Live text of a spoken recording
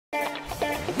Hello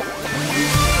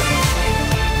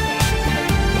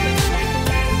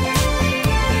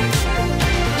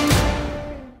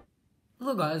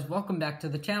guys, welcome back to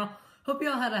the channel. Hope you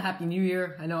all had a happy new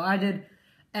year. I know I did.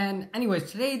 And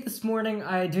anyways, this morning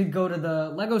I did go to the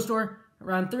Lego store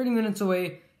around 30 minutes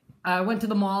away. I went to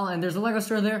the mall and there's a Lego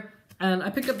store there, and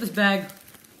I picked up this bag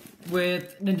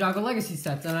with Ninjago Legacy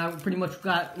sets, and I pretty much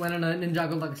went on a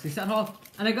Ninjago Legacy set haul.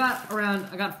 And I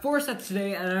got 4 sets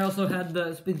today, and I also had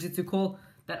the Spinjitzu Coal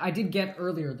that I did get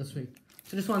earlier this week.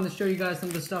 So just wanted to show you guys some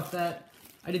of the stuff that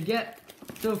I did get.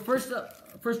 So first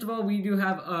of all, we do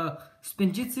have a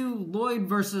Spinjitzu Lloyd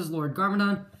versus Lord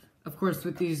Garmadon. Of course,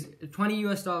 with these $20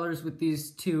 US with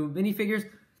these 2 minifigures.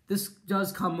 This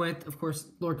does come with, of course,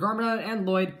 Lord Garmadon and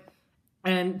Lloyd,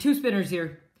 and 2 spinners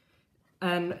here.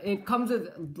 And it comes with,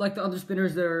 like the other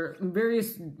spinners, there are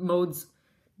various modes.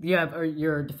 You have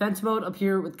your defense mode up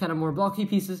here with kind of more bulky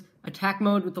pieces, attack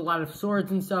mode with a lot of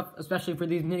swords and stuff, especially for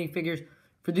these minifigures,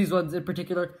 for these ones in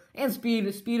particular, and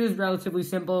speed. Speed is relatively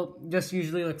simple, just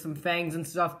usually like some fangs and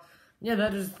stuff. Yeah,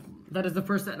 that is the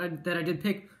first that I did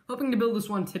pick, hoping to build this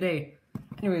one today.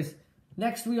 Anyways,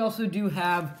 next we also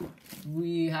have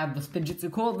the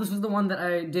Spinjitzu Coal. This was the one that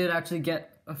I did actually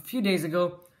get a few days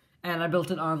ago, and I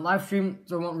built it on live stream,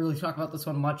 so I won't really talk about this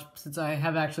one much since I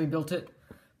have actually built it.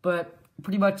 But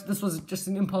pretty much this was just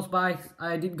an impulse buy.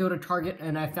 I did go to Target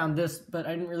and I found this, but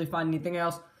I didn't really find anything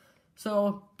else.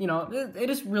 So, you know, it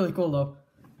is really cool though.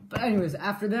 But anyways,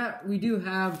 after that, we do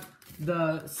have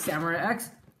the Samurai X.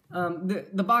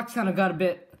 The box kind of got a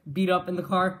bit beat up in the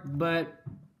car, but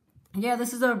yeah,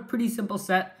 this is a pretty simple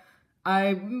set.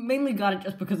 I mainly got it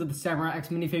just because of the Samurai X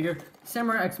minifigure.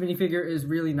 Samurai X minifigure is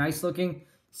really nice looking,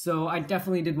 so I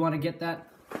definitely did want to get that.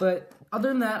 But other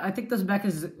than that, I think this mech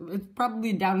it's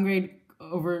probably a downgrade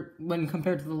over when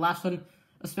compared to the last one,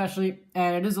 especially,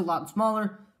 and it is a lot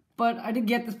smaller. But I did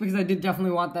get this because I did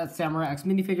definitely want that Samurai X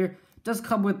minifigure. It does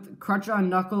come with Crutch on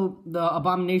Knuckle, the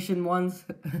Abomination ones,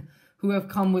 who have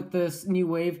come with this new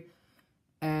wave.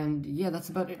 And yeah, that's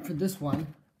about it for this one.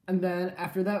 And then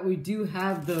after that, we do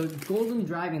have the Golden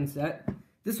Dragon set.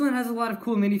 This one has a lot of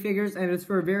cool minifigures, and it's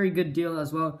for a very good deal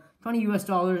as well. $20 US.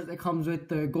 It comes with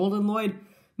the Golden Lloyd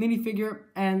minifigure,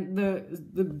 and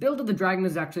the build of the dragon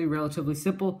is actually relatively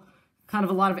simple. Kind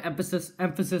of a lot of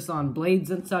emphasis on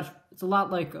blades and such. It's a lot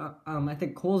like, I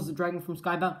think Cole's the dragon from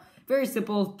Skybound. Very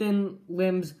simple, thin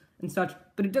limbs and such.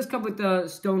 But it does come with the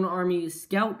Stone Army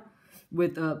Scout,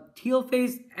 with a teal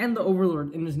face, and the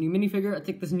Overlord in this new minifigure. I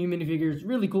think this new minifigure is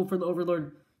really cool for the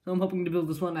Overlord, so I'm hoping to build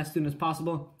this one as soon as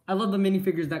possible. I love the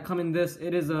minifigures that come in this.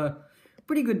 It is a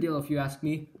pretty good deal if you ask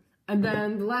me. And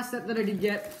then the last set that I did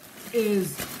get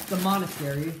is the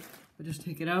Monastery. I'll just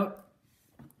take it out.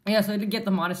 Yeah, so I did get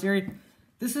the Monastery.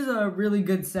 This is a really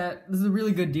good set. This is a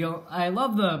really good deal. I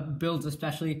love the builds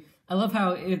especially. I love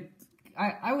how I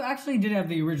actually did have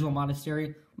the original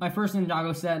Monastery, my first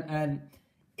Ninjago set, and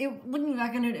looking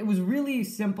back on it, it was really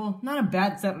simple. Not a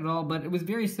bad set at all, but it was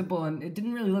very simple, and it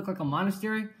didn't really look like a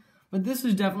monastery. But this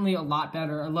is definitely a lot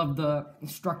better. I love the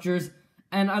structures,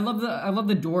 and I love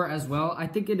the door as well. I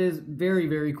think it is very,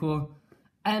 very cool.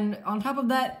 And on top of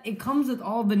that, it comes with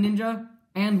all the ninja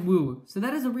and Wu. So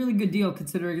that is a really good deal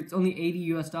considering it's only $80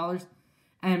 US.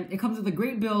 And it comes with a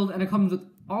great build, and it comes with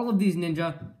all of these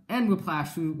ninja and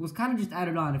Whiplash, who was kind of just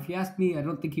added on. If you ask me, I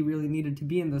don't think he really needed to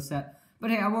be in this set. But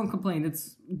hey, I won't complain.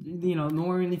 It's, you know, the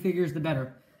more minifigures, the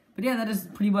better. But yeah, that is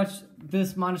pretty much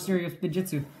this Monastery of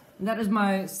Spinjitzu. And that is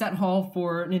my set haul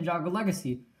for Ninjago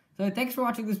Legacy. So thanks for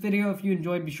watching this video. If you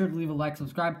enjoyed, be sure to leave a like,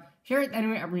 subscribe, share it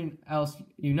everyone else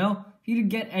you know. If you did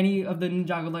get any of the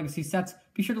Ninjago Legacy sets,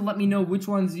 be sure to let me know which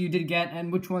ones you did get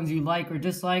and which ones you like or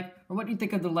dislike, or what you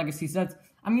think of the Legacy sets.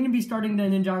 I'm going to be starting the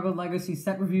Ninjago Legacy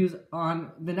set reviews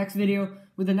on the next video,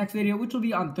 which will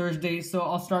be on Thursday, so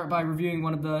I'll start by reviewing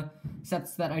one of the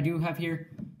sets that I do have here.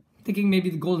 Thinking maybe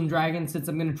the Golden Dragon, since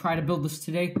I'm going to try to build this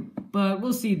today, but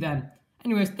we'll see then.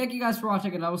 Anyways, thank you guys for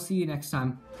watching, and I will see you next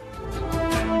time.